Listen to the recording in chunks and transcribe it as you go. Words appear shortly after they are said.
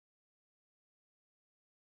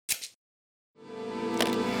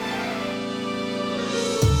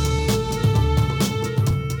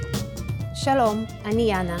Shalom, אני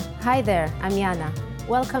יאנה. Hi there, I'm Yana.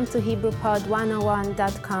 Welcome to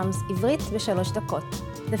HebrewPod101.com's עברית ב3 דקות,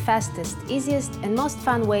 the fastest, easiest, and most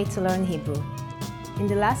fun way to learn Hebrew. In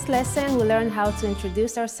the last lesson, we learned how to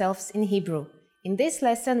introduce ourselves in Hebrew. In this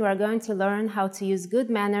lesson, we are going to learn how to use good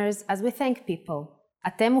manners as we thank people.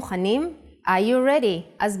 אתם מוכנים? Are you ready?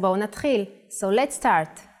 אז בואו נתחיל. So let's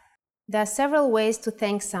start. There are several ways to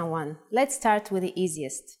thank someone. Let's start with the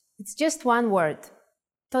easiest. It's just one word.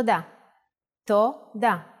 תודה.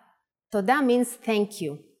 תודה. תודה means thank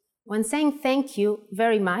you. When saying thank you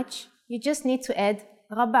very much, you just need to add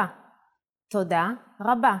רבה. תודה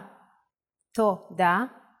רבה. תודה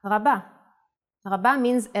רבה. רבה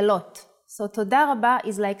means a lot. So תודה רבה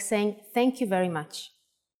is like saying thank you very much.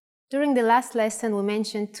 During the last lesson, we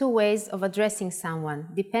mentioned two ways of addressing someone,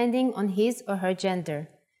 depending on his or her gender.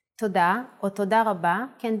 תודה or תודה רבה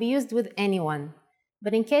can be used with anyone.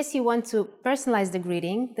 But in case you want to personalize the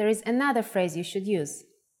greeting, there is another phrase you should use.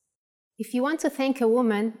 If you want to thank a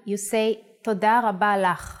woman, you say תודה רבה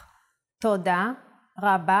לך. תודה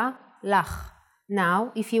רבה לך.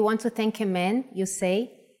 Now, if you want to thank a man, you say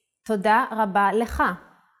תודה רבה לך.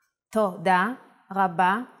 תודה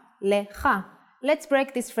רבה לך. Let's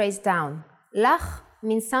break this phrase down. לך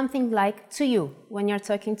means something like to you when you're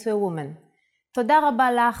talking to a woman. תודה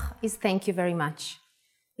רבה לך is thank you very much.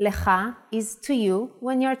 לך is to you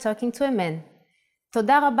when you're talking to a man.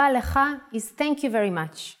 תודה רבה לך is thank you very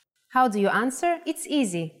much. How do you answer? It's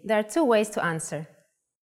easy. There are two ways to answer.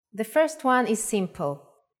 The first one is simple.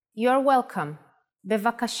 You're welcome.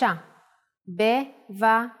 בבקשה.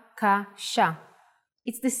 בבקשה.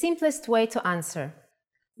 It's the simplest way to answer.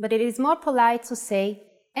 But it is more polite to say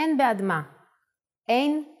אין בעד מה.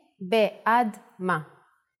 אין בעד מה.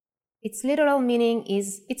 Its literal meaning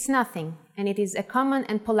is it's nothing, and it is a common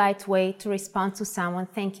and polite way to respond to someone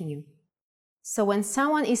thanking you. So when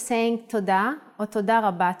someone is saying תודה or תודה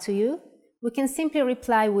רבה to you, we can simply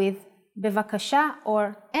reply with בבקשה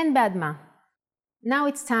or אין בעד מה. Now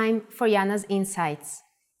it's time for Yana's insights.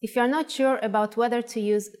 If you're not sure about whether to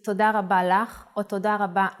use תודה רבה לך or תודה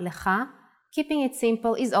רבה לך, keeping it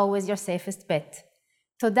simple is always your safest bet.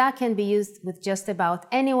 תודה can be used with just about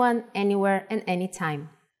anyone, anywhere, and anytime.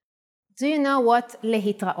 Do you know what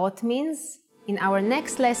להתראות means? In our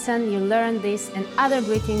next lesson, you'll learn this and other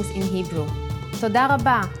greetings in Hebrew. תודה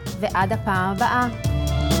רבה, ועד הפעם הבאה.